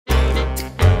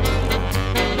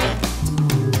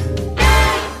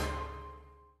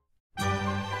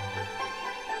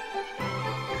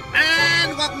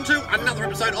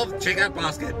episode of Check Out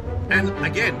Basket. And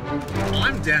again,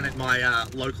 I'm down at my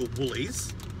local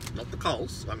Woolies, not the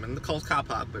Coles. I'm in the Coles car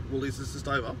park, but Woolies is just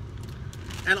over.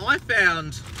 And I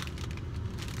found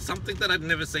something that I'd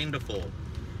never seen before.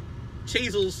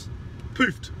 Cheezels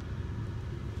Puft.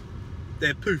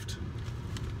 They're Puft.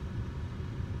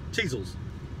 Cheezels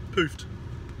Puft.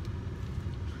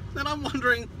 Then I'm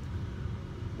wondering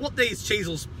what these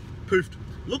Cheezels Puft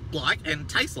look like and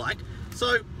taste like.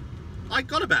 So I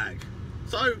got a bag.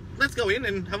 So let's go in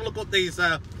and have a look what these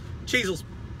Cheezels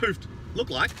Puft look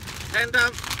like. And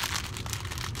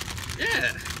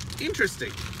yeah,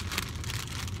 interesting.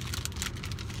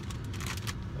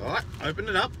 Alright, open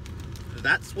it up.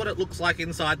 That's what it looks like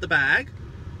inside the bag.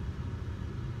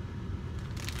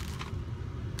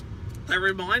 They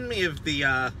remind me of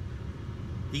the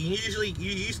you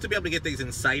used to be able to get these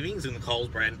in savings in the Coles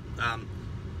brand.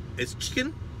 It's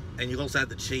chicken, and you also have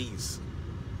the cheese.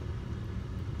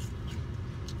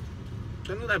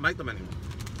 Don't know if they make them anymore.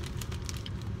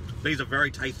 These are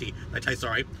very tasty.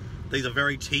 These are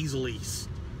very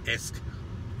Cheezels-esque.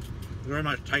 Very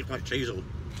much taste like Cheezels,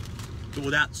 but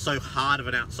without so hard of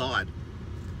an outside.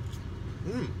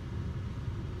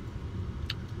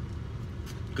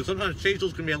 Because sometimes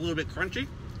Cheezels can be a little bit crunchy.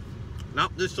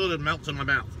 Nope, this sort of melts in my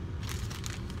mouth.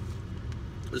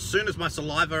 As soon as my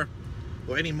saliva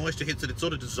or any moisture hits it, it's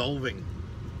sort of dissolving.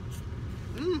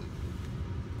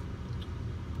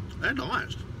 They're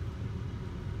nice.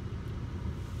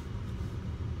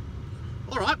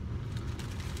 Alright.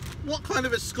 What kind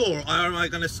of a score am I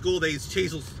going to score these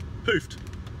Cheezels Puft?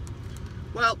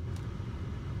 Well,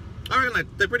 I reckon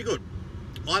they're pretty good.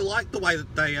 I like the way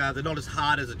that they're not as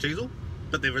hard as a Cheezels,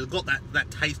 but they've got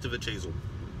that taste of a Cheezels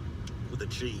with the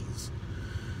cheese.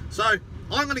 So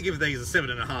I'm going to give these a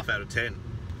 7.5 out of 10.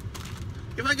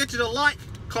 If I get you to like,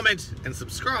 comment and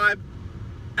subscribe,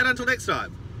 and until next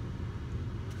time,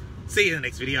 see you in the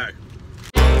next video.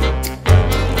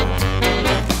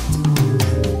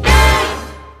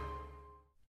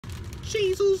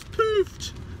 Cheezels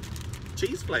Puft.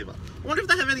 Cheese flavour. I wonder if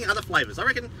they have any other flavours. I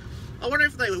wonder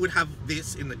if they would have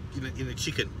this in the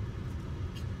chicken.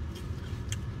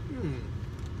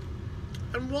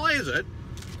 And why is it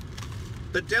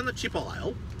that down the chip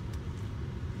aisle,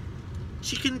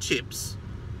 chicken chips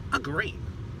are green?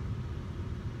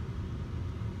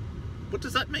 What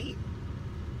does that mean?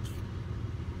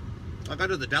 I go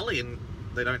to the deli and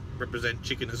they don't represent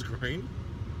chicken as green.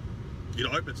 You'd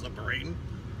hope it's not green.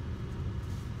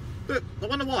 But I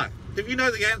wonder why. If you know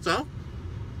the answer,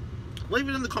 leave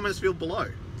it in the comments field below.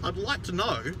 I'd like to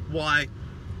know why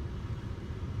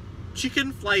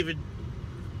chicken flavoured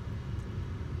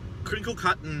crinkle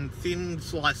cut and thin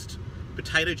sliced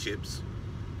potato chips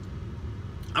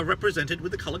are represented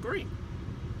with the colour green.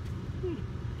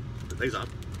 But these are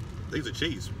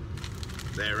cheese.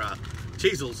 They're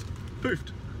Cheezels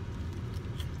Puft.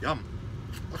 Yum.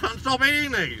 I can't stop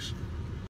eating these.